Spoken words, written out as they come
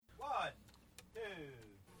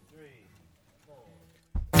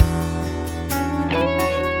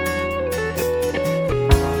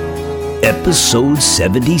episode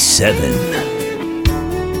 77.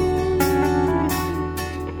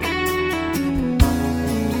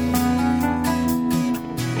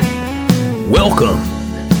 Welcome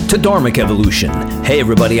to Dharmic Evolution. Hey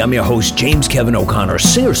everybody, I'm your host James Kevin O'Connor,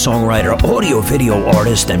 singer-songwriter, audio-video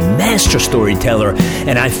artist, and master storyteller,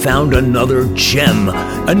 and I found another gem,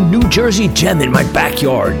 a New Jersey gem in my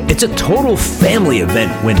backyard. It's a total family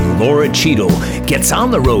event when Laura Cheadle gets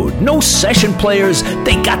on the road. No session players,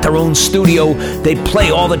 they got their own studio, they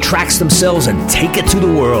play all the tracks themselves and take it to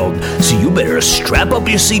the world. So you better strap up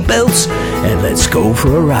your seatbelts and let's go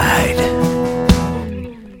for a ride.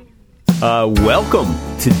 Welcome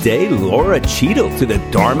today, Laura Cheadle, to the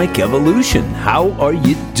Dharmic Evolution. How are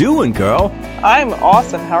you doing, girl? I'm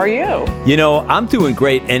awesome. How are you? You know, I'm doing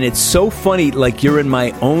great, and it's so funny, like you're in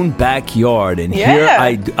my own backyard, and here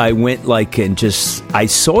I went and I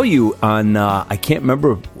saw you on, I can't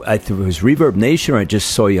remember, I think it was Reverb Nation, or I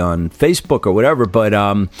just saw you on Facebook or whatever,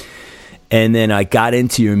 but, and then I got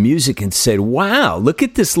into your music and said, wow, look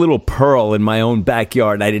at this little pearl in my own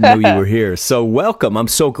backyard. I didn't know you were here. So welcome. I'm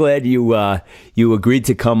so glad you agreed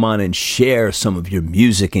to come on and share some of your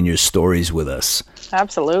music and your stories with us.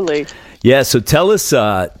 Absolutely. Yeah, so tell us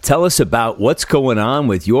about what's going on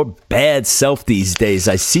with your bad self these days.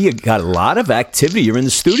 I see you got a lot of activity. You're in the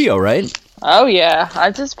studio, right? Oh,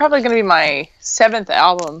 yeah. This is probably going to be my 7th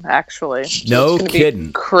album, actually. No it's kidding.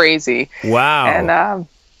 Be crazy. Wow. And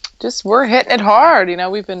we're hitting it hard. You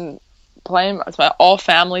know, we've been playing, it's my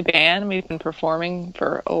all-family band. We've been performing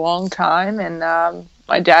for a long time. And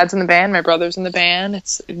my dad's in the band, my brother's in the band.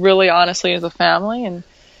 It's really, honestly, as a family. And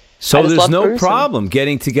so there's no problem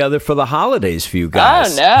getting together for the holidays for you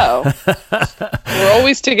guys. Oh, no. We're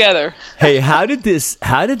always together. Hey, how did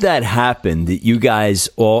that happen that you guys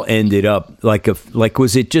all ended up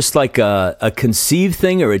was it just like a conceived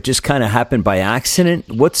thing, or it just kind of happened by accident?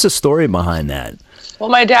 What's the story behind that? Well,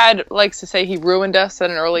 my dad likes to say he ruined us at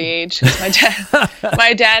an early age.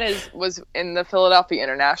 My dad was in the Philadelphia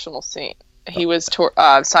international scene. He was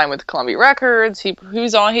signed with Columbia Records.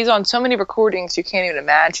 He's on so many recordings you can't even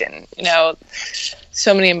imagine. You know,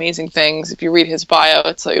 so many amazing things. If you read his bio,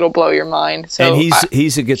 it'll blow your mind. So, and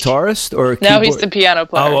he's a guitarist or a keyboard? No, he's the piano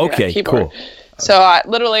player. Oh, okay, yeah, cool. So I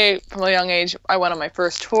literally, from a young age, I went on my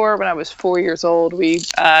first tour when I was 4 years old. We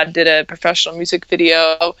did a professional music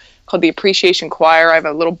video called the Appreciation Choir. I have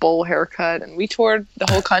a little bowl haircut, and we toured the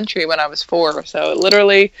whole country when I was 4. So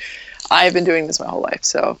literally, I've been doing this my whole life.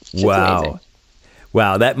 So it's amazing.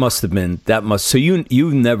 Wow, so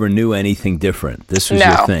you never knew anything different. This was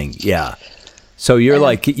your thing. Yeah. So you're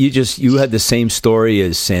you had the same story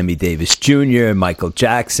as Sammy Davis Jr. and Michael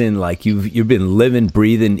Jackson. Like you've been living,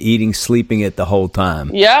 breathing, eating, sleeping it the whole time.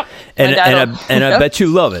 Yep. And I bet you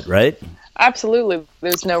love it, right? Absolutely.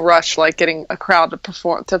 There's no rush like getting a crowd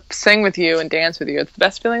to sing with you and dance with you. It's the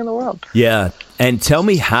best feeling in the world. Yeah. And tell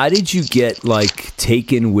me, how did you get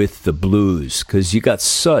taken with the blues? Because you got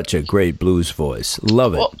such a great blues voice.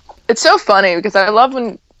 Love it. Well, it's so funny because I love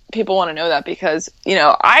when people want to know that, because, you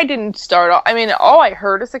know, I didn't start off, I mean, all I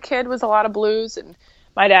heard as a kid was a lot of blues, and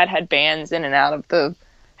my dad had bands in and out of the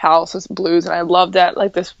house with blues, and I loved that.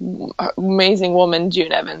 Like, this amazing woman,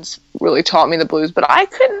 June Evans, really taught me the blues, but I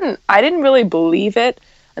didn't really believe it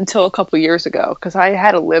until a couple years ago, because I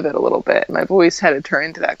had to live it a little bit. My voice had to turn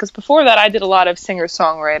into that, because before that I did a lot of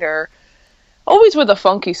singer-songwriter, always with a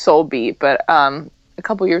funky soul beat, but a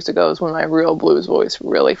couple years ago is when my real blues voice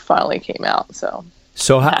really finally came out. So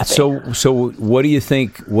what do you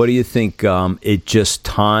think? What do you think? It just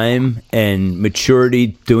time and maturity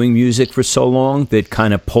doing music for so long that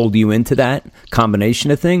kind of pulled you into that combination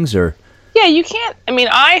of things, or? Yeah, you can't. I mean,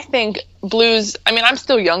 I think blues. I mean, I'm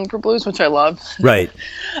still young for blues, which I love. Right.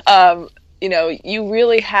 You know, you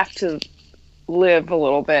really have to live a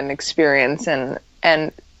little bit and experience, and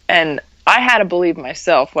I had to believe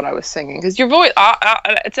myself what I was singing, because your voice,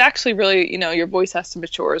 it's actually really, you know, your voice has to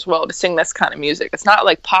mature as well to sing this kind of music. It's not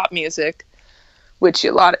like pop music, which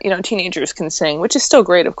a lot of, you know, teenagers can sing, which is still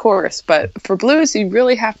great, of course. But for blues, you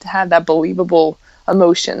really have to have that believable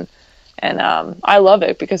emotion. And I love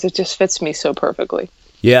it because it just fits me so perfectly.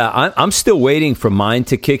 Yeah, I'm still waiting for mine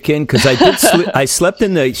to kick in, because I did. I slept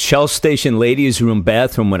in the Shell Station ladies' room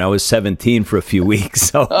bathroom when I was 17 for a few weeks.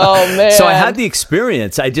 So, oh man! So I had the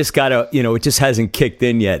experience. I just gotta, it just hasn't kicked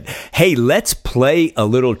in yet. Hey, let's play a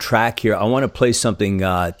little track here. I want to play something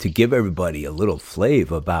to give everybody a little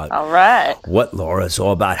flavor about. All right. What Laura's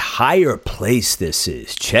all about. Higher Place. This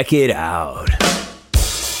is. Check it out.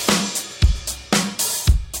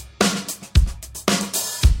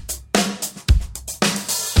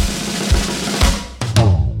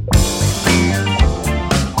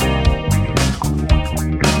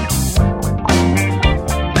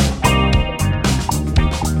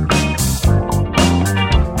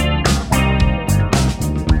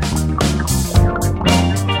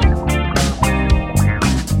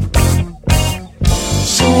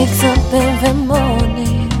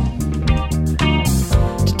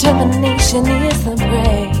 Action is the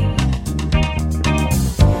brave,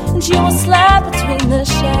 and she will slide between the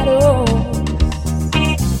shadows.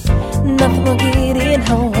 Nothing will get in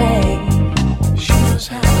her way. She knows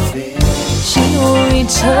how to live. She will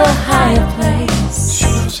reach her higher place. She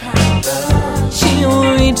knows how to love. She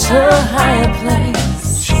will reach her higher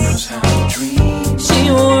place. She knows how to dream. She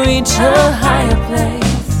will reach her higher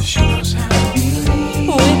place. She knows how to believe.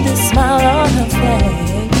 With a smile on her face,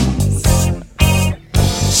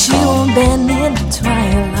 she will bend in the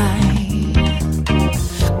twilight,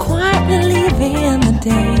 quietly leaving the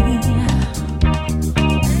day.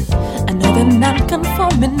 Another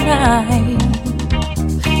non-conforming night.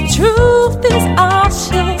 Truth is all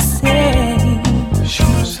she'll say. She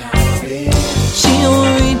knows how to live. She'll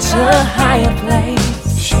reach her higher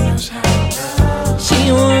place. She knows how to love. She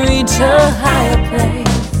will reach her higher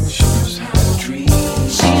place. She knows how to dream.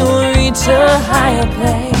 She will reach her higher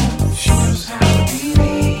place. She knows how to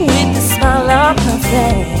believe. With a smile on her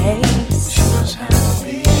face, She knows how to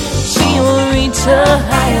live. she will reach her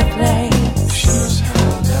higher place. She knows how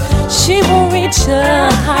to love. She will reach her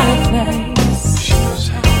higher place. She knows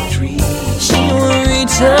how to dream. She will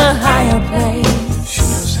reach her higher place. She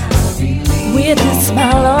knows how to believe. With a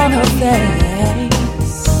smile on her face.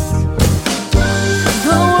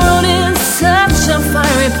 The world is such a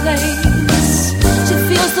fiery place. She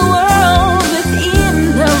feels the world within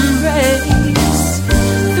her embrace.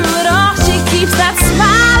 Through it all, she keeps that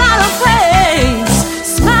smile on her face.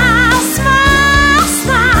 Smile, smile,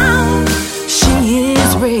 smile. She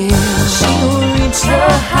is real. She will reach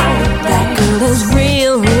her higher place. That girl is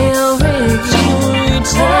real, real, real. She will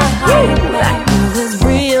reach her higher place. That girl is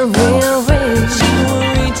real, real, real. She will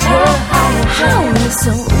reach her higher place. How is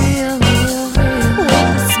so real, real, real. With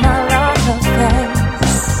a smile on her face,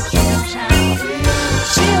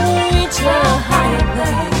 she will reach her higher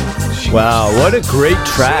place. Wow, what a great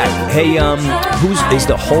track. Hey, is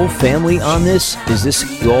the whole family on this? Is this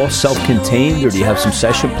all self-contained, or do you have some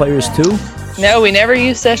session players too? No, we never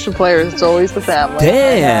use session players. It's always the family.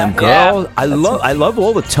 Damn, girl. Yeah. I love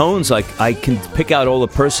all the tones. Like, I can pick out all the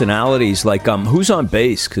personalities. Like, who's on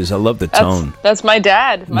bass? Because I love the tone. That's my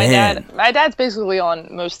dad. My Man. dad's basically on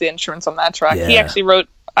most of the instruments on that track. Yeah. He actually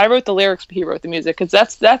I wrote the lyrics, but he wrote the music, because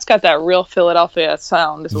that's got that real Philadelphia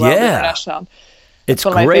sound as well. Yeah. The Nash sound. It's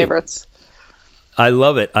one of my great. favorites. I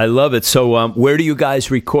love it. I love it. So, where do you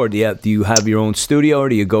guys record? Do you have your own studio, or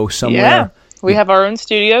do you go somewhere? Yeah. We have our own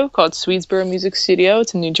studio called Swedesboro Music Studio.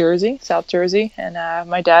 It's in New Jersey, South Jersey, and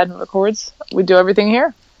my dad records. We do everything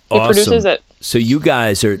here. He Awesome. produces it. So you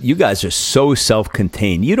guys are so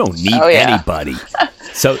self-contained. You don't need anybody.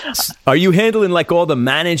 So are you handling like all the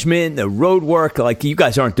management, the road work? Like, you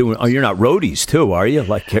guys aren't doing? Oh, you're not roadies too, are you?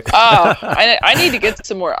 Like, I need to get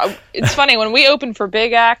some more. It's funny, when we open for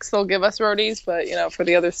big acts, they'll give us roadies, but for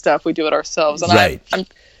the other stuff, we do it ourselves. And right.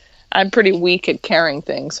 I'm pretty weak at carrying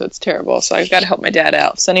things, so it's terrible. So I've got to help my dad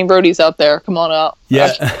out. So any roadies out there, come on out.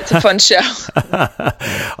 Yeah. It's a fun show.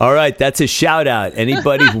 All right, that's a shout out.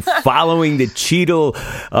 Anybody following the Cheadle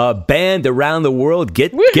band around the world,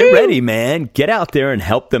 get ready, man. Get out there and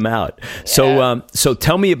help them out. Yeah. So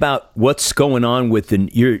tell me about what's going on with the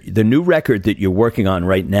new record that you're working on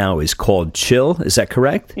right now is called Chill. Is that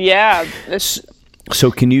correct? Yeah. So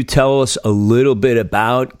can you tell us a little bit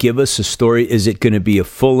give us a story? Is it going to be a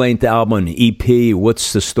full-length album, an EP?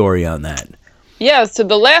 What's the story on that? Yeah, so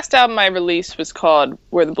the last album I released was called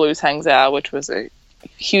Where the Blues Hangs Out, which was a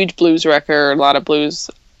huge blues record, a lot of blues,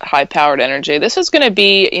 high-powered energy. This is going to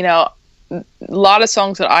be, a lot of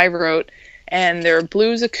songs that I wrote, and they're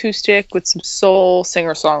blues acoustic with some soul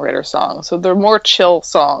singer-songwriter songs. So they're more chill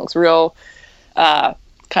songs, real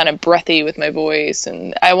kind of breathy with my voice,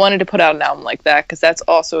 and I wanted to put out an album like that because that's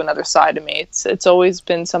also another side of me. It's always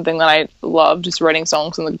been something that I love, just writing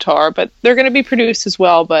songs on the guitar, but they're going to be produced as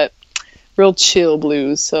well, but real chill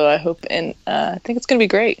blues. So I hope, and I think it's going to be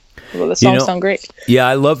great. Well, the songs sound great. Yeah,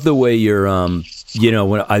 I love the way you're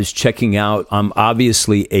when I was checking out, I'm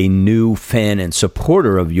obviously a new fan and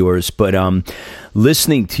supporter of yours, but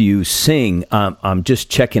listening to you sing, I'm just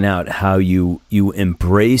checking out how you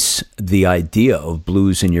embrace the idea of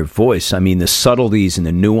blues in your voice. I mean, the subtleties and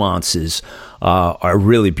the nuances are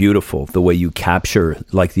really beautiful, the way you capture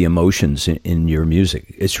like the emotions in your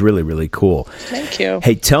music. It's really, really cool. Thank you.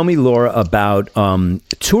 Hey, tell me, Laura, about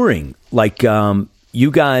touring. Like, you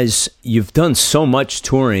guys, you've done so much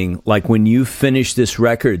touring. Like, when you finish this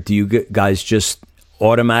record, do you guys just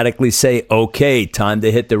automatically say, okay, time to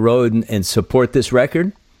hit the road and support this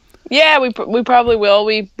record? Yeah, we probably will.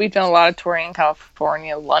 We've done a lot of touring in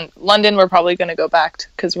California. London, we're probably going to go back to,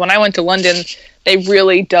 because when I went to London, they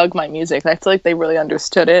really dug my music. I feel like they really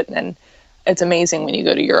understood it, and it's amazing when you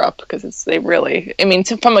go to Europe because they really, I mean,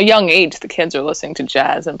 from a young age, the kids are listening to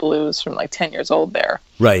jazz and blues from like 10 years old there.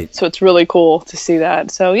 Right. So it's really cool to see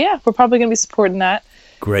that. So yeah, we're probably going to be supporting that.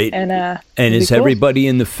 Great. And is cool. everybody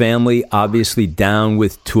in the family obviously down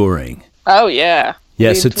with touring? Oh yeah.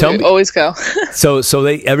 Yeah, so tell me. Always go. So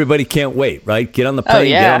everybody can't wait, right? Get on the plane,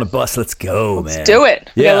 yeah. get on the bus, let's go, man. Let's do it.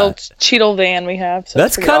 Yeah. We got a little Cheadle van we have. So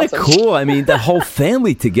that's kind of awesome. cool. I mean, the whole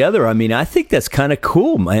family together. I mean, I think that's kind of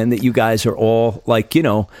cool, man, that you guys are all like, you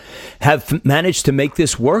know, have managed to make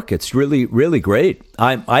this work. It's really, really great.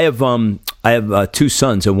 I have two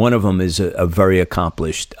sons, and one of them is a very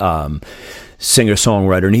accomplished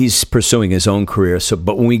singer-songwriter, and he's pursuing his own career. So,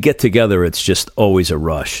 but when we get together, it's just always a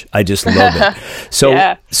rush. I just love it. So,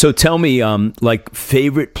 Yeah. So tell me, like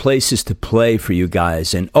favorite places to play for you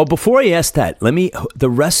guys. And before I ask that, the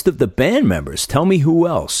rest of the band members. Tell me who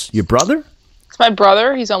else. Your brother? It's my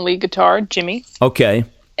brother. He's on lead guitar, Jimmy. Okay.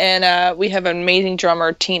 And we have an amazing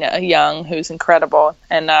drummer, Tina Young, who's incredible.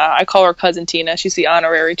 And I call her Cousin Tina. She's the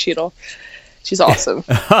honorary Cheadle. She's awesome.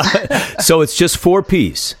 So it's just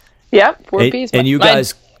 4-piece. Yep, 4-piece. And you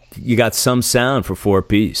guys, you got some sound for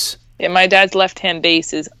 4-piece. Yeah, my dad's left-hand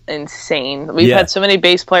bass is insane. We've Yeah. had so many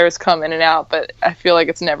bass players come in and out, but I feel like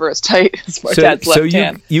it's never as tight as my dad's left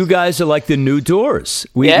hand. So you guys are like the new Doors.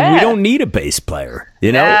 We don't need a bass player.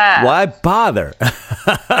 You know, Nah. why bother?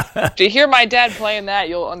 If you hear my dad playing that,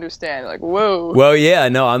 you'll understand. Like, whoa. Well, yeah,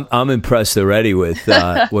 no, I'm impressed already with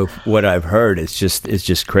what I've heard. It's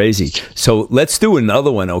just crazy. So let's do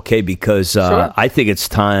another one, okay? Because Sure. I think it's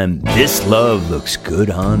time. This love looks good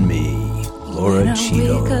on me, Laura When I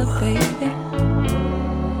Cheadle. wake up, baby,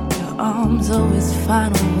 your arms always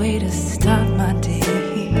find a way to start my day.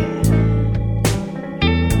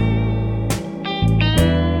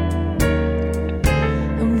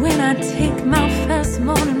 And when I take my first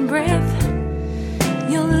morning breath,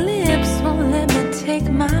 your lips won't let me take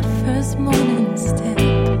my first morning step.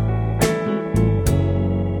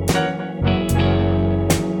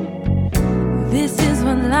 This is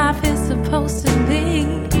what life is supposed to be.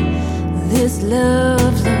 This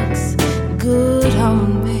love looks good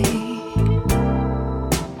on me.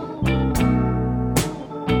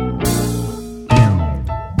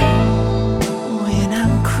 When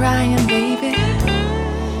I'm crying, baby,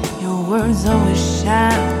 your words always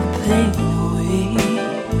shine the pain away.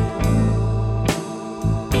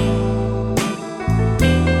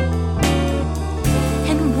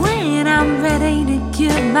 And when I'm ready to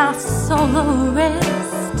give my soul a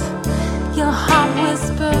rest, your heart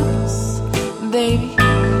whispers, baby,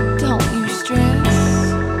 don't you stress.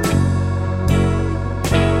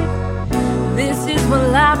 This is what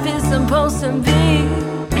life is supposed to be.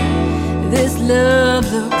 This love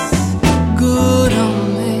looks good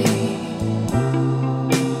on me.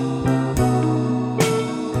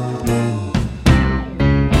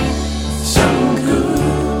 So good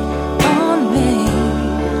on me.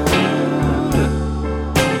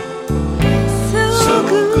 So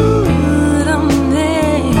good on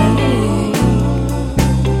me.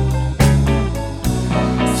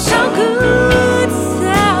 So good,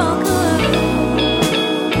 so good.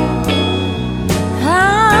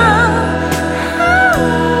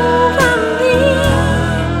 Over me,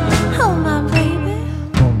 oh my baby.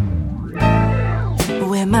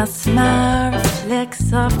 Where my smile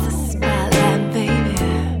reflects off the spotlight, baby.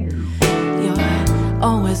 You're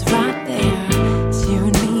always right there,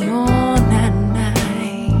 cheering me on at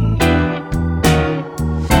night.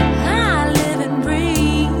 I live and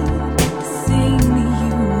breathe to sing to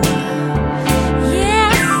you.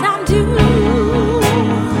 Yes, I do.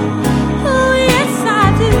 Oh, yes, I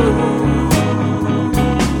do.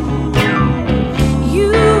 You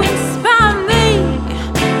inspire me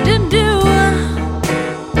to do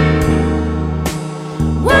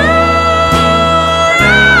what I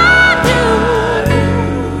do.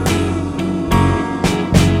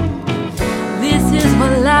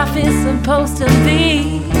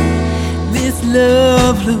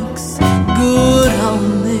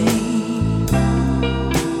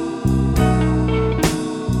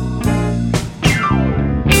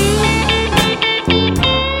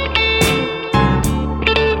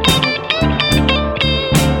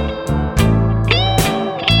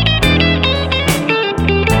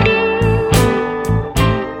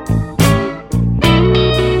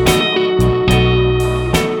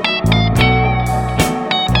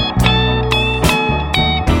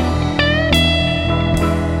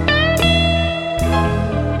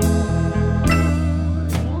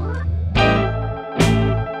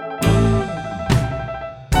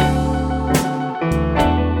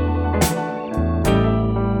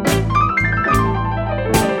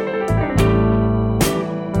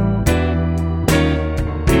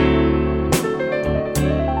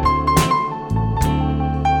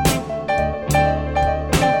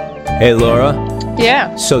 Hey, Laura.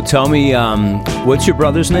 Yeah, So tell me, what's your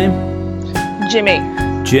brother's name? Jimmy.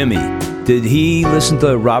 Jimmy. Did he listen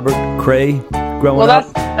to Robert Cray growing Well,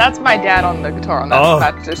 up? that's my dad on the guitar on that Oh.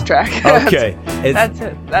 Baptist track. Okay. that's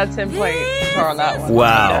it. That's him playing guitar on that one.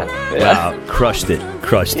 Wow. Yeah. Wow. Crushed it.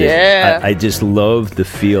 Yeah. I just love the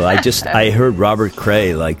feel. I heard Robert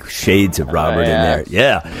Cray, like shades of Robert in yeah. there.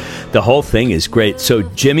 Yeah. The whole thing is great. So,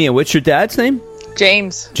 Jimmy, and what's your dad's name?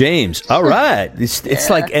 James. James. All right. It's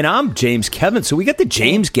like, and I'm James Kevin, so we got the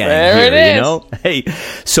James gang There here, it is. you know? Hey,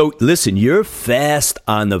 so listen, you're fast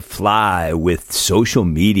on the fly with social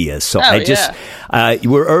media. So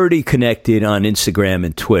we're already connected on Instagram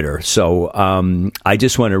and Twitter. So I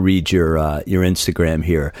just want to read your Instagram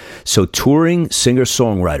here. So touring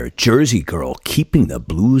singer-songwriter, Jersey girl, keeping the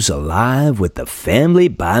blues alive with the family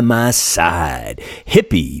by my side.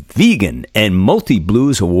 Hippie, vegan, and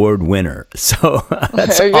multi-blues award winner. So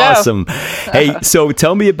that's There you go. awesome. Hey, so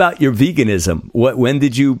tell me about your veganism. When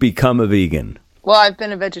did you become a vegan? Well, I've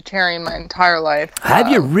been a vegetarian my entire life. Have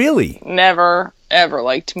you really? Never, ever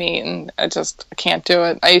liked meat, and I can't do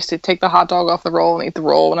it. I used to take the hot dog off the roll and eat the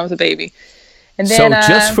roll when I was a baby. And then, So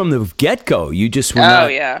just from the get-go, you just were oh,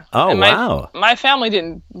 not... yeah. Oh, And wow. My family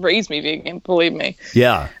didn't raise me vegan, believe me.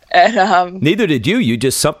 Yeah. And Neither did you. You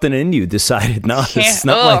just, something in you decided, no, it's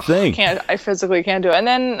not my thing. I physically can't do it. And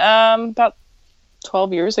then about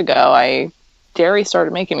 12 years ago, dairy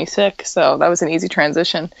started making me sick, so that was an easy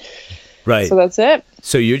transition. Right. So that's it.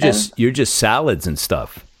 So you're just salads and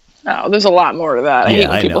stuff. Oh, there's a lot more to that. I hate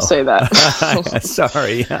when I people know. say that.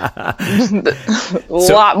 Sorry.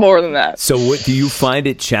 A lot more than that. So what do you find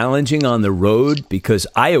it challenging on the road? Because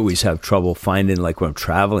I always have trouble finding, like when I'm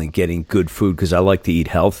traveling, getting good food because I like to eat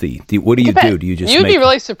healthy. What do you do? Do you just You'd make... be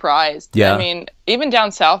really surprised. Yeah. I mean, even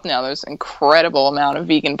down south now, there's an incredible amount of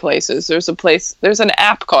vegan places. There's an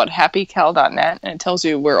app called happycal.net, and it tells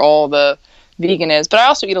you where all the vegan is. But I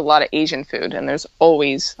also eat a lot of Asian food, and there's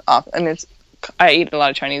always, I eat a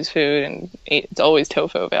lot of Chinese food, and it's always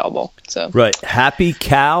tofu available. So Right.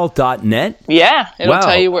 Happycal.net? yeah, it'll Wow.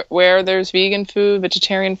 tell you where there's vegan food,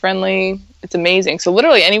 vegetarian friendly. It's amazing. So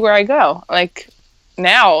literally anywhere I go, like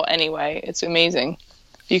now anyway, it's amazing.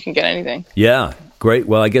 You can get anything. Yeah. Great.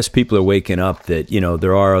 Well, I guess people are waking up that,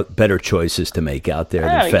 there are better choices to make out there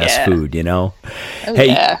than fast yeah. food, Oh, Hey,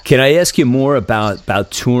 yeah. can I ask you more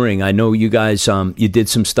about touring? I know you guys, you did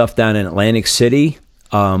some stuff down in Atlantic City.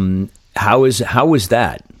 How was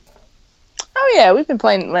that? Oh yeah, we've been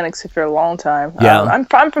playing Atlantic City for a long time. Yeah.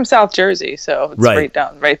 I'm from South Jersey, so it's Right.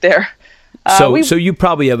 right there. So you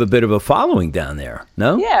probably have a bit of a following down there,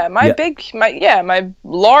 no? Yeah, my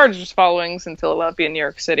large followings in Philadelphia and New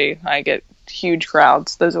York City. I get huge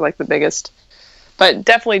crowds. Those are like the biggest. But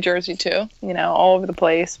definitely Jersey too, all over the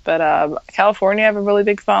place. But California, I have a really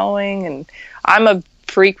big following, and I'm a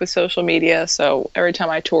freak with social media, so every time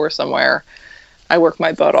I tour somewhere, I work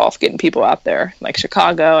my butt off getting people out there. Like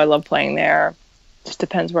Chicago, I love playing there. Just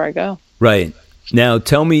depends where I go. Right. Now,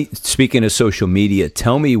 tell me, speaking of social media,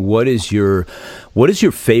 tell me what is your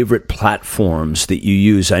favorite platforms that you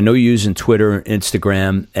use? I know you're using Twitter,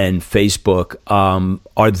 Instagram, and Facebook.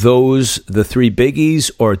 Are those the three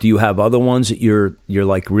biggies, or do you have other ones that you're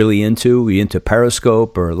like really into? Are you into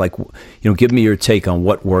Periscope, or like, give me your take on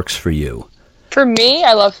what works for you. For me,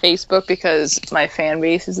 I love Facebook because my fan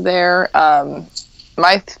base is there.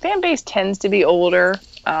 My fan base tends to be older.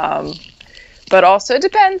 But also it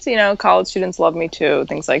depends, college students love me too,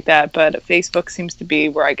 things like that. But Facebook seems to be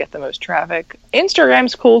where I get the most traffic.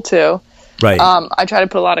 Instagram's cool too. Right. I try to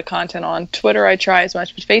put a lot of content on Twitter. I try as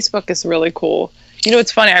much, but Facebook is really cool.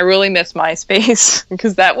 It's funny. I really miss MySpace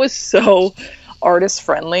because that was so artist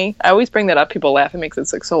friendly. I always bring that up. People laugh. It makes it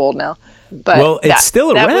look so old now. But well, it's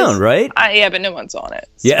still around, right? Yeah, but no one's on it.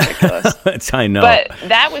 It's yeah, ridiculous. I know. But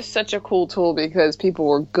that was such a cool tool because people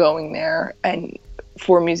were going there and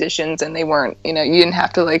for musicians, and they weren't, you didn't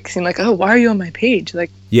have to seem like, oh, why are you on my page?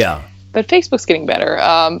 Yeah. But Facebook's getting better.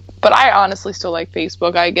 But I honestly still like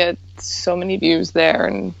Facebook. I get so many views there,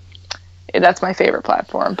 and that's my favorite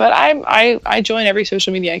platform. But I join every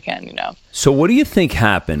social media I can, So what do you think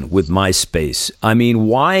happened with MySpace? I mean,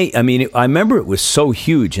 why? I mean, I remember it was so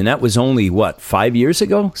huge, and that was only, 5 years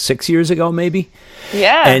ago? 6 years ago, maybe?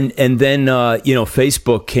 Yeah. And then,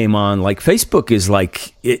 Facebook came on. Like, Facebook is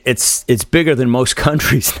it's bigger than most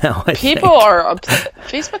countries now, I think.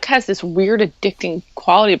 Facebook has this weird addicting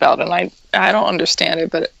quality about it, and I don't understand it,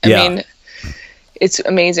 but I mean... It's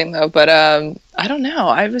amazing though, but I don't know.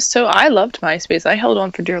 I loved MySpace. I held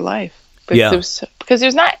on for dear life. Because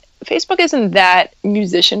Facebook isn't that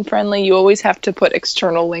musician friendly. You always have to put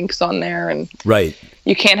external links on there, and right.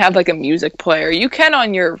 you can't have like a music player. You can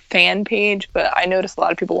on your fan page, but I notice a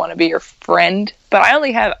lot of people want to be your friend. But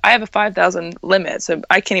I have a 5,000 limit, so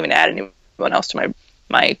I can't even add anyone else to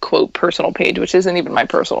my quote personal page, which isn't even my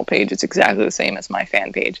personal page. It's exactly the same as my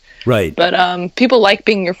fan page. Right. But people like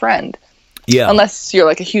being your friend. Yeah. Unless you're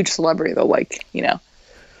like a huge celebrity, they'll like,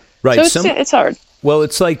 Right. So it's hard. Well,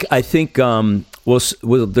 it's like, I think,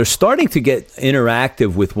 they're starting to get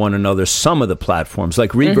interactive with one another. Some of the platforms,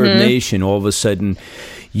 like Reverb Nation, all of a sudden,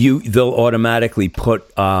 they'll automatically put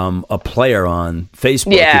a player on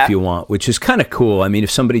Facebook if you want, which is kind of cool. I mean,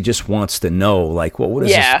 if somebody just wants to know, like, well, what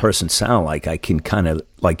does this person sound like? I can kind of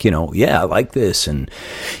like, I like this, and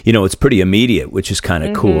it's pretty immediate, which is kind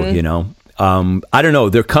of cool, I don't know.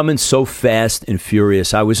 They're coming so fast and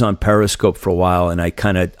furious. I was on Periscope for a while, and I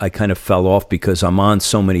kind of fell off because I'm on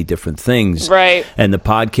so many different things. Right. And the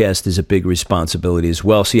podcast is a big responsibility as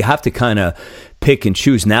well. So you have to kind of pick and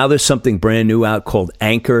choose. Now there's something brand new out called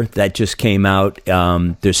Anchor that just came out.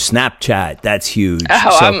 There's Snapchat. That's huge.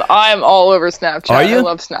 Oh, so, I'm all over Snapchat. Are you?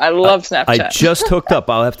 I love Snapchat. I just hooked up.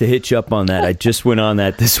 I'll have to hit you up on that. I just went on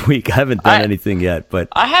that this week. I haven't done anything yet, but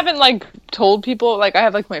I haven't told people. I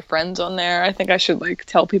have my friends on there. I think I should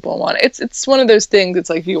tell people I want it. It's one of those things. It's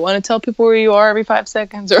like, you want to tell people where you are every 5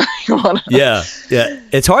 seconds, or you want to. Yeah.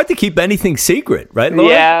 It's hard to keep anything secret, right, Laura?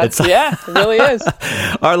 Yeah, it really is.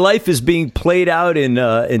 Our life is being played out in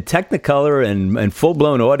Technicolor and full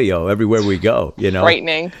blown audio everywhere we go.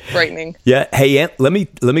 Frightening. Yeah. Hey, let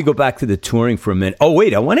me go back to the touring for a minute. Oh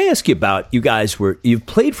wait, I want to ask you about, you guys you've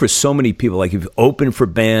played for so many people. Like, you've opened for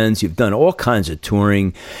bands, you've done all kinds of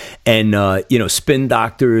touring, and Spin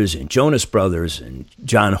Doctors and Jonas Brothers and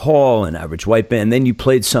John Hall and Average White Band. And then you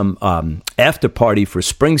played some after party for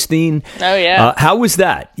Springsteen. Oh yeah. How was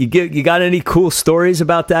that? You got any cool stories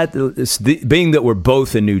about that? Being that we're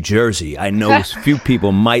both in New Jersey, I know a few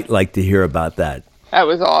people might like to hear about that. That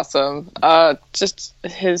was awesome. Just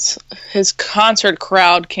his concert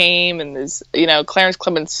crowd came, and his Clarence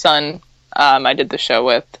Clement's son. I did the show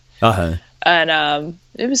with. And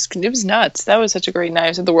it was nuts. That was such a great night. I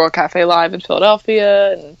was at the World Cafe Live in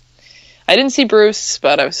Philadelphia, and I didn't see Bruce,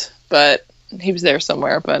 but he was there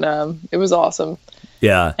somewhere. But it was awesome.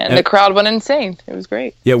 Yeah, and the crowd went insane. It was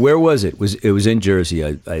great. Yeah, where was it? It was in Jersey?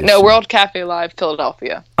 No, World Cafe Live,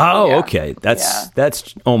 Philadelphia. Oh, yeah. Okay,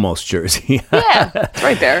 that's almost Jersey. Yeah, it's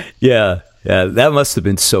right there. Yeah, that must have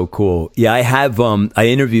been so cool. Yeah, I have. I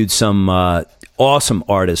interviewed some awesome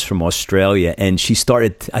artist from Australia, and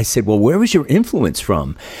I said, well, where was your influence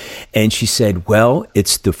from? And she said, well,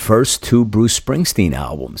 it's the first 2 Bruce Springsteen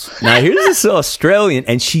albums. Now, here's this Australian,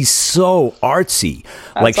 and she's so artsy.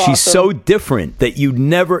 That's she's awesome. so different that you'd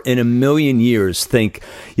never in a million years think,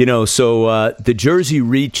 so the Jersey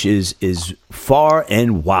reach is far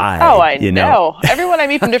and wide. Oh, I know. Everyone I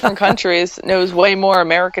meet from different countries knows way more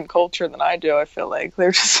American culture than I do, I feel like.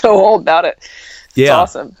 They're just so all about it. It's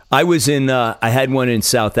awesome. I was I had one in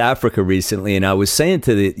South Africa recently, and I was saying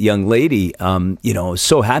to the young lady, I was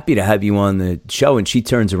so happy to have you on the show. And she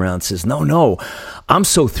turns around and says, no, I'm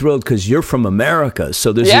so thrilled because you're from America.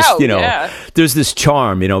 So there's there's this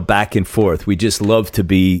charm, back and forth. We just love to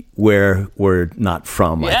be where we're not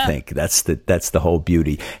from, I think. That's the whole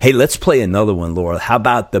beauty. Hey, let's play another one, Laura. How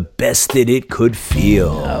about The Best That It Could Feel?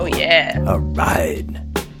 Oh, yeah. All right.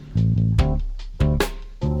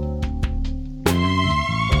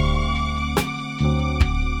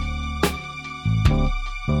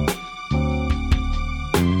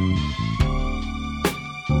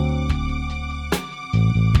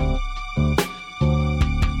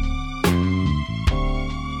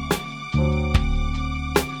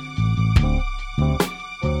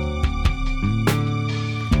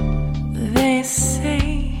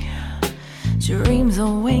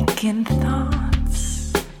 Awakened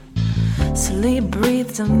thoughts slowly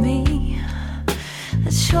breathe to me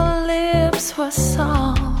that your lips were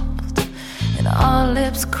soft and our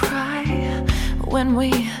lips cry when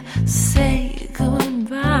we say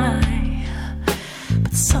goodbye.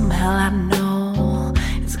 But somehow I know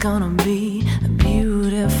it's gonna be a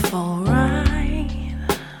beautiful ride,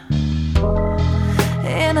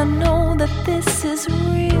 and I know that this is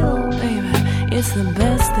real, baby. It's the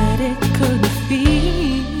best that it could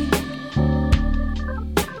feel.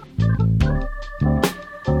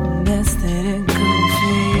 Best that it could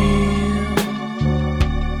feel.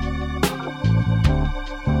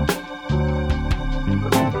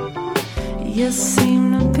 You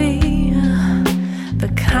seem to be the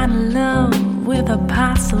kind of love with a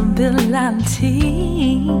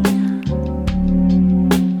possibility.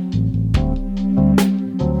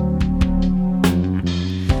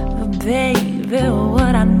 But baby,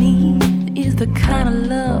 what I need is the kind of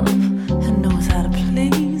love who knows how to play.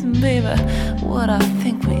 What I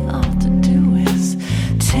think we ought to do is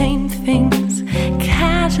tame things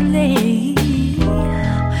casually.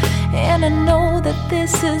 And I know that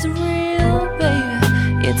this is real,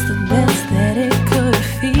 baby. It's the best that it could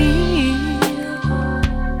feel.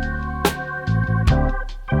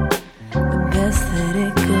 The best that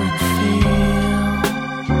it could feel.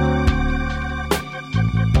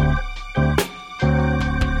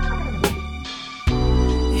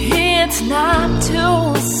 It's not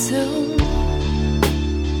too soon.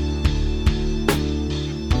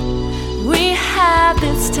 We have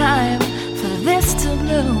this time for this to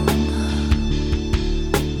bloom.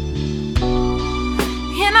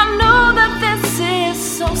 And I know that this is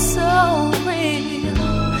so, so real.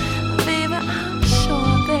 Baby, I'm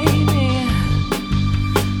sure, baby,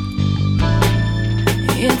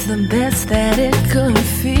 it's the best that it could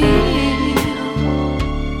feel.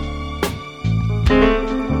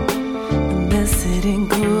 The best that it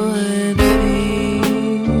could feel.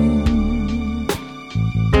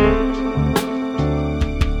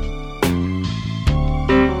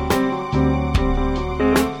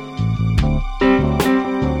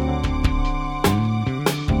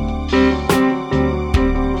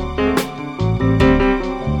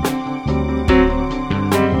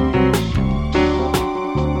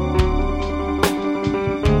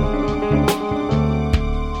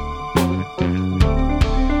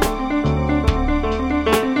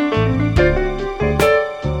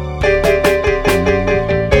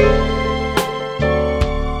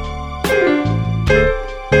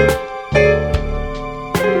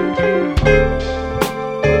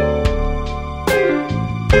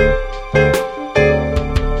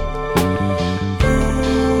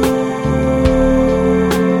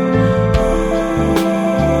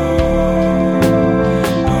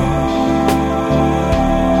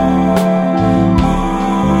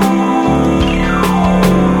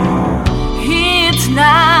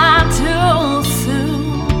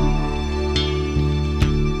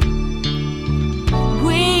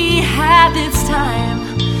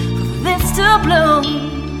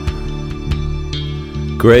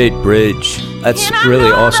 Great bridge. That's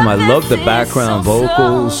really awesome. I love the background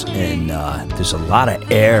vocals, and there's a lot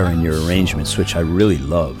of air in your arrangements, which I really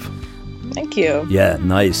love. Thank you. Yeah,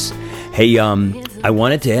 nice. Hey, I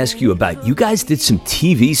wanted to ask you about, you guys did some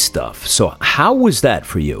TV stuff. So how was that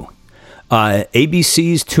for you?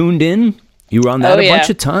 ABC's Tuned In? You were on that a bunch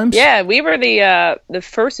of times? Yeah, we were the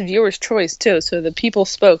first viewer's choice, too. So the people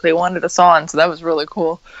spoke. They wanted us on, so that was really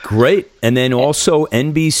cool. Great. And then also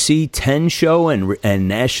NBC 10 show and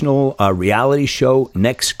national reality show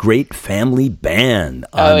Next Great Family Band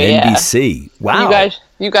on NBC. Wow.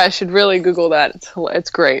 You guys should really Google that.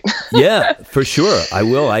 It's great. Yeah, for sure. I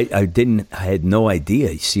will. I had no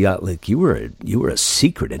idea. You see, you were a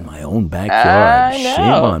secret in my own backyard. I know.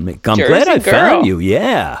 Shame on me. I'm Jersey glad I girl. found you.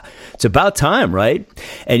 Yeah. It's about time, right?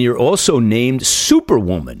 And you're also named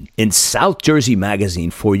Superwoman in South Jersey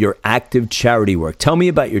Magazine for your active charity work. Tell me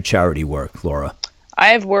about your charity work, Laura. I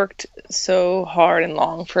have worked so hard and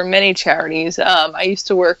long for many charities. I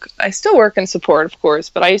still work in support, of course,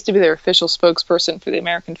 but I used to be their official spokesperson for the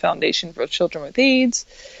American Foundation for Children with AIDS.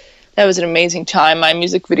 That was an amazing time. My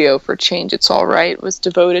music video for Change It's All Right was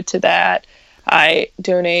devoted to that. I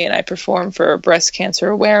donate and I perform for breast cancer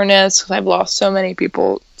awareness because I've lost so many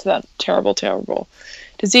people to that terrible, terrible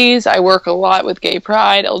disease. I work a lot with gay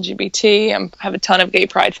pride, LGBT. I have a ton of gay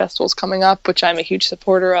pride festivals coming up, which I'm a huge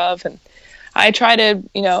supporter of. And I try to,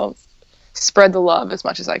 spread the love as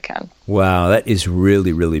much as I can. Wow, that is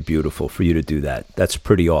really, really beautiful for you to do that. That's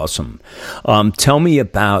pretty awesome. Tell me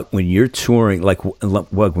about when you're touring, like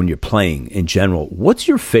when you're playing in general, what's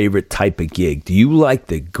your favorite type of gig? Do you like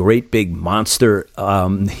the great big monster,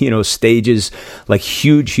 stages, like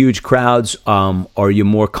huge crowds? Are you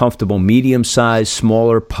more comfortable medium-sized,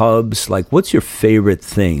 smaller pubs? Like, what's your favorite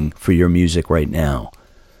thing for your music right now?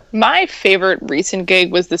 My favorite recent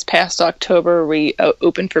gig was this past October. We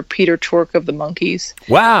opened for Peter Tork of the Monkees.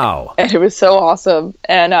 Wow. And it was so awesome.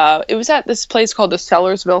 And it was at this place called the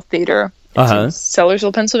Sellersville Theater. It's in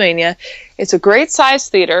Sellersville, Pennsylvania. It's a great size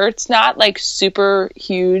theater. It's not like super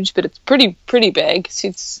huge, but it's pretty big.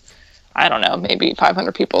 It's, I don't know, maybe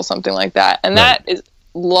 500 people, something like that. And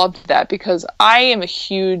loved that because I am a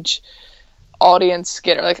huge audience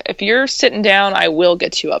getter. Like, if you're sitting down, I will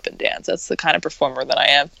get you up and dance. That's the kind of performer that I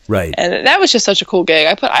am. Right. And that was just such a cool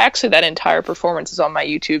gig. That entire performance is on my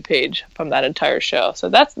YouTube page from that entire show. So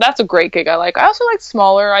that's a great gig I like. I also like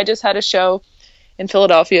smaller. I just had a show in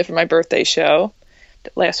Philadelphia for my birthday show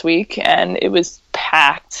last week, and it was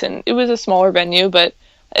packed, and it was a smaller venue, but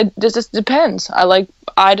it just depends.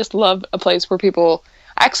 I just love a place where people,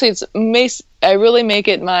 actually I really make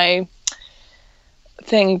it my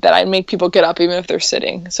thing that I make people get up even if they're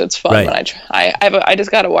sitting. So it's fun Right. when I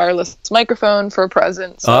just got a wireless microphone for a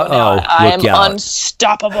present. So now I am look out.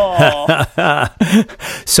 unstoppable.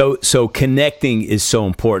 So connecting is so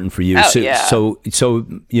important for you. Oh, so, yeah. so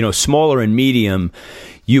smaller and medium,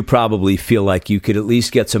 you probably feel like you could at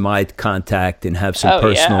least get some eye contact and have some Oh,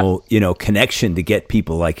 personal, connection to get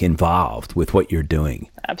people like involved with what you're doing.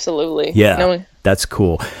 Absolutely. Yeah, No, that's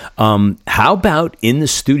cool. How about in the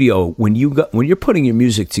studio when you're putting your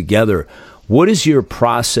music together? What is your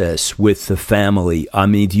process with the family? I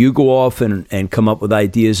mean, do you go off and come up with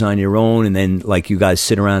ideas on your own, and then like you guys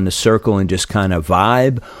sit around in a circle and just kind of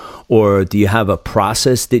vibe, or do you have a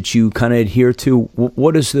process that you kind of adhere to?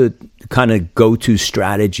 What is the kind of go-to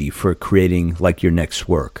strategy for creating like your next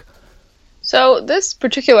work? So this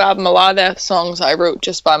particular album, a lot of the songs I wrote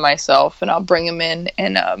just by myself, and I'll bring them in,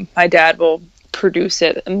 and my dad will produce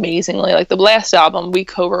it amazingly. Like the last album, we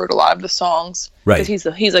co-wrote a lot of the songs, Right.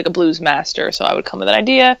 because he's like a blues master. So I would come with an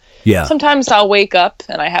idea. Yeah. Sometimes I'll wake up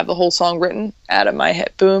and I have the whole song written out of my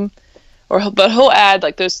head, boom. But he'll add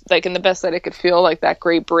like those, like in the best that it could feel, like that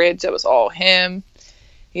great bridge that was all him.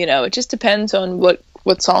 It just depends on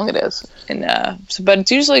what song it is, and but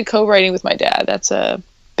it's usually co-writing with my dad. That's a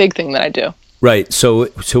big thing that I do. Right. So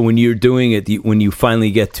when you're doing it, when you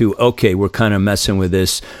finally get to, okay, we're kind of messing with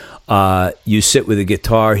this, you sit with a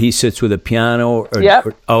guitar, he sits with a piano.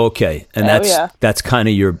 Yep. Okay. And that's kind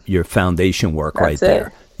of your foundation work right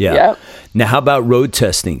there. Yeah. Yep. Now, how about road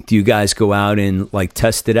testing? Do you guys go out and like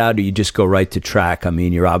test it out, or you just go right to track? I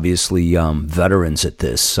mean, you're obviously veterans at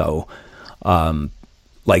this. So, do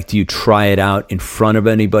you try it out in front of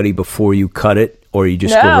anybody before you cut it, or you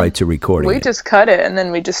just go right to recording we it? just cut it, and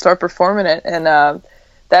then we just start performing it. And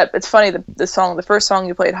that it's funny, the first song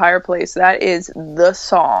you played, Higher Place, that is the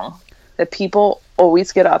song that people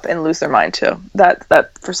always get up and lose their mind to.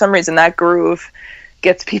 That for some reason, that groove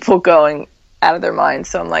gets people going out of their minds.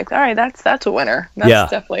 So I'm like, all right, that's a winner.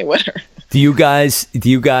 That's definitely a winner. Do you guys,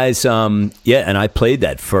 and I played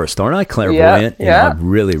that first, aren't I? Clairvoyant. Yeah. I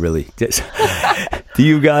really, really. Do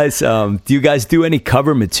you guys do any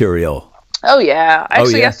cover material? Oh yeah.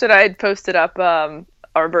 Actually, yesterday I posted up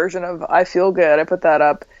our version of I Feel Good. I put that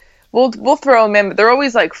up. We'll throw them in, but they're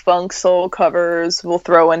always like funk soul covers we'll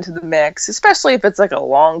throw into the mix, especially if it's like a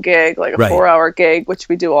long gig, like a 4-hour gig, which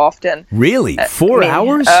we do often. Really? 4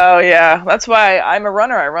 hours? Oh yeah. That's why I'm a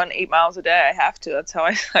runner. I run 8 miles a day. I have to. That's how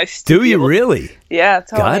I do you really? Yeah,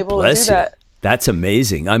 that's how God I'm able bless to do that. You. That's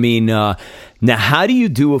amazing. I mean, now how do you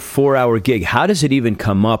do a 4-hour gig? How does it even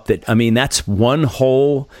come up that's one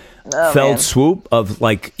whole felt swoop of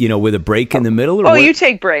with a break in the middle? Or you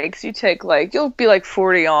take breaks. You take you'll be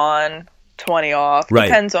 40 on, 20 off. Right.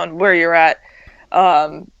 Depends on where you're at.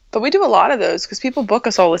 But we do a lot of those because people book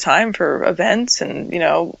us all the time for events, and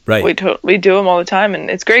right. we do them all the time,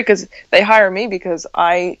 and it's great because they hire me because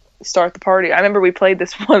I start the party. I remember we played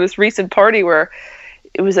this recent party where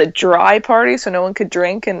it was a dry party, so no one could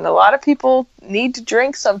drink, and a lot of people need to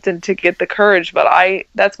drink something to get the courage, but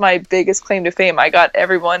that's my biggest claim to fame. I got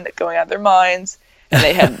everyone going out of their minds,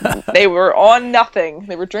 and they were on nothing.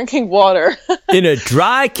 They were drinking water. In a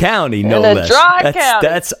dry county, no less. County.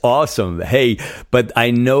 That's awesome. Hey, but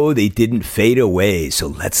I know they didn't fade away, so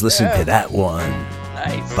let's listen to that one.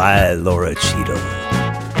 Nice. By Laura Cheadle.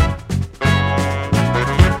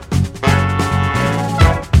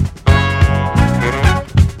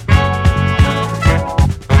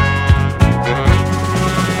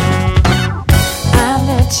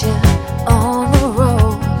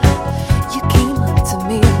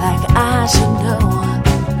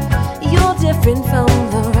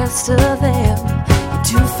 Of them, you're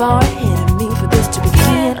too far ahead of me for this to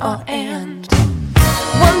begin or end.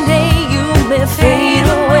 One day you may fade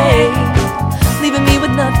away, leaving me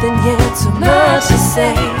with nothing yet, too much to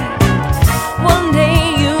say. One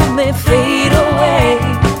day you may fade away,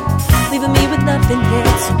 leaving me with nothing yet,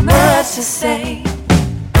 too much to say.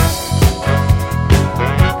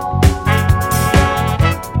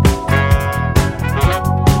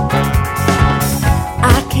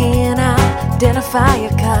 I cannot identify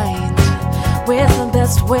your kind with the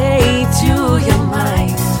best way to your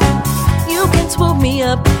mind. You can swoop me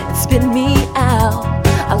up and spin me out.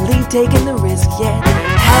 I'll leave taking the risk, yet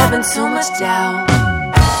having so much doubt.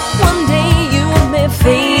 One day you may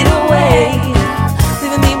fade away,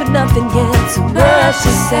 leaving me with nothing yet, too much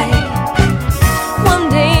to say. One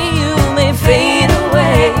day you may fade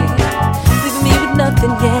away, leaving me with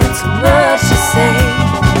nothing yet, too much to say.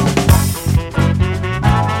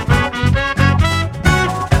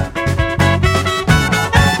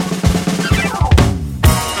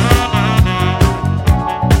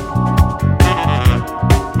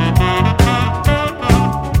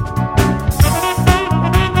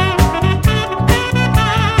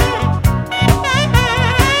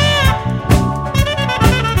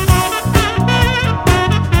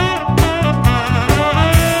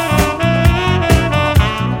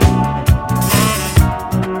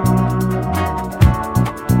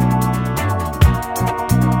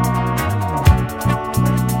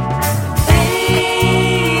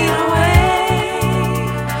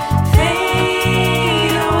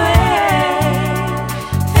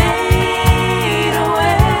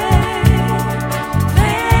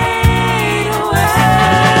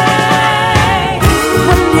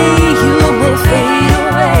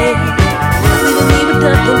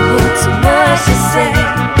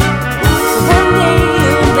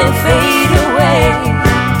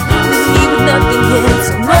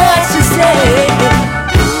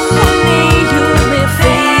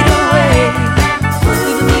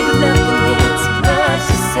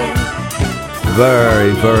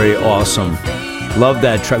 Very, very awesome. Love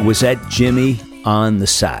that track. Was that Jimmy on the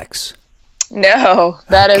sax? No,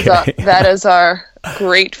 that is our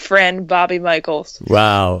great friend Bobby Michaels.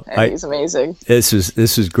 Wow, And he's amazing. This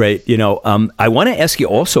is great. You know, I want to ask you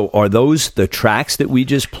also: are those the tracks that we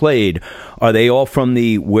just played? Are they all from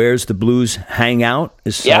the Where's the Blues Hang Out?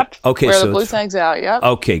 Yep. Okay, Where so the Blues Hangs Out. Yep.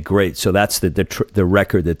 Okay, great. So that's the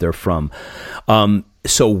record that they're from.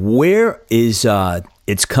 So where is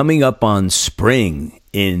it's coming up on spring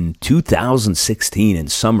in 2016 in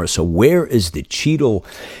summer. So where is the Cheadle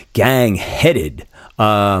gang headed?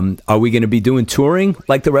 Are we going to be doing touring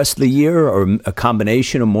like the rest of the year, or a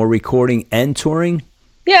combination of more recording and touring?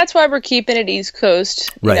 Yeah, that's why we're keeping it East Coast.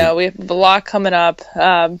 Right. You know, we have a lot coming up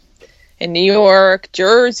in New York,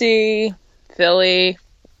 Jersey, Philly,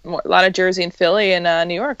 a lot of Jersey and Philly and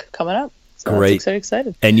New York coming up. So Great. I'm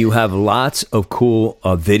excited. And you have lots of cool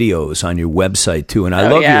videos on your website too. And I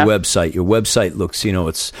love your website. Your website looks, you know,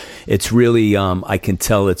 it's really, I can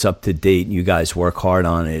tell it's up to date. You guys work hard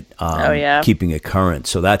on it, keeping it current.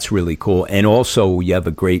 So that's really cool. And also you have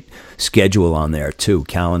a great schedule on there too,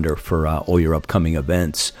 calendar for all your upcoming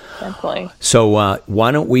events. Definitely. So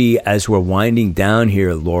why don't we, as we're winding down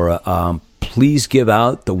here, Laura, please give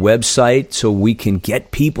out the website so we can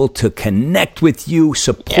get people to connect with you,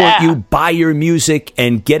 support you, buy your music,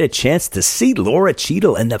 and get a chance to see Laura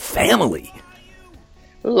Cheadle and the family.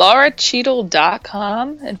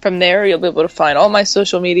 LauraCheadle.com, and from there you'll be able to find all my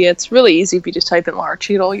social media. It's really easy. If you just type in Laura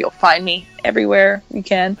Cheadle, you'll find me everywhere you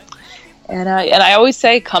can. And I always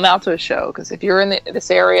say come out to a show, because if you're in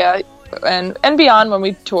this area and beyond when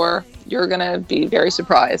we tour, you're going to be very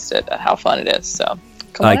surprised at how fun it is. So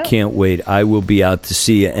I can't wait. I will be out to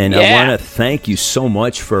see you. And I want to thank you so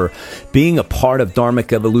much for being a part of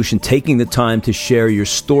Dharmic Evolution, taking the time to share your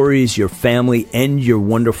stories, your family, and your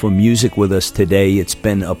wonderful music with us today. It's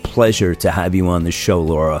been a pleasure to have you on the show,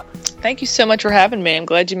 Laura. Thank you so much for having me. I'm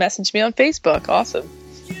glad you messaged me on Facebook. Awesome.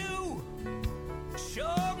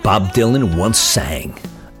 Bob Dylan once sang,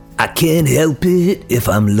 "I can't help it if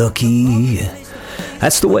I'm lucky."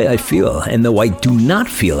 That's the way I feel, and though I do not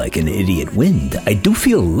feel like an idiot wind, I do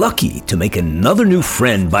feel lucky to make another new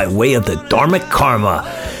friend by way of the Dharmic Karma.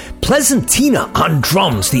 Pleasantina on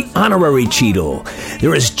drums, the honorary Cheadle.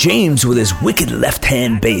 There is James with his wicked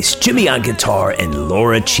left-hand bass, Jimmy on guitar, and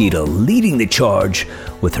Laura Cheadle leading the charge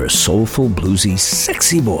with her soulful, bluesy,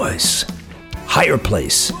 sexy voice. Higher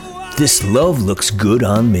place, this love looks good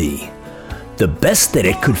on me. The best that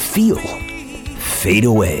it could feel, fade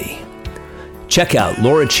away. Check out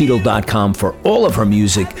LauraCheadle.com for all of her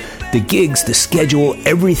music, the gigs, the schedule,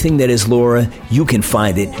 everything that is Laura. You can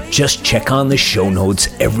find it. Just check on the show notes.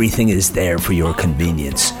 Everything is there for your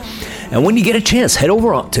convenience. And when you get a chance, head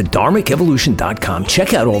over to dharmicevolution.com.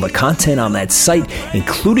 Check out all the content on that site,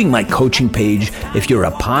 including my coaching page. If you're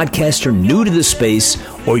a podcaster new to the space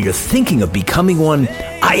or you're thinking of becoming one,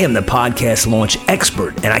 I am the podcast launch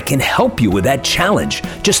expert, and I can help you with that challenge.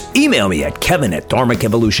 Just email me at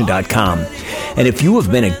kevin@dharmicevolution.com. And if you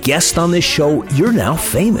have been a guest on this show, you're now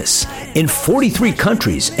famous in 43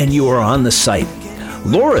 countries, and you are on the site.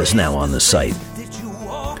 Laura's now on the site.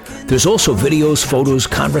 There's also videos, photos,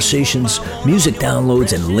 conversations, music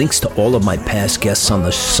downloads, and links to all of my past guests on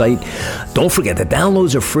the site. Don't forget, the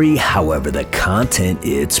downloads are free. However, the content,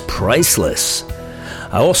 it's priceless.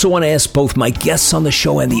 I also want to ask both my guests on the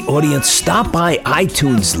show and the audience, stop by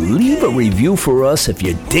iTunes, leave a review for us if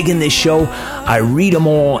you're digging this show. I read them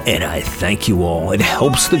all, and I thank you all. It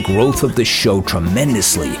helps the growth of the show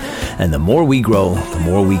tremendously. And the more we grow, the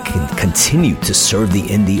more we can continue to serve the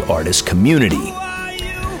indie artist community.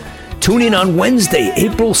 Tune in on Wednesday,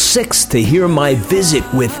 April 6th to hear my visit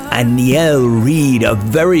with Anielle Reed, a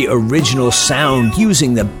very original sound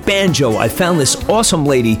using the banjo. I found this awesome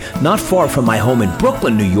lady not far from my home in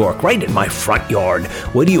Brooklyn, New York, right in my front yard.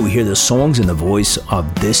 Wait till you hear the songs and the voice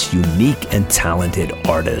of this unique and talented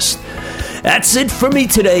artist. That's it for me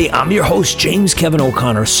today. I'm your host, James Kevin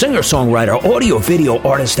O'Connor, singer-songwriter, audio-video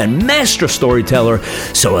artist, and master storyteller.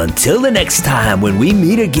 So until the next time when we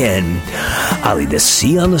meet again, I'll either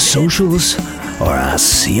see you on the socials or I'll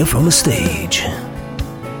see you from the stage.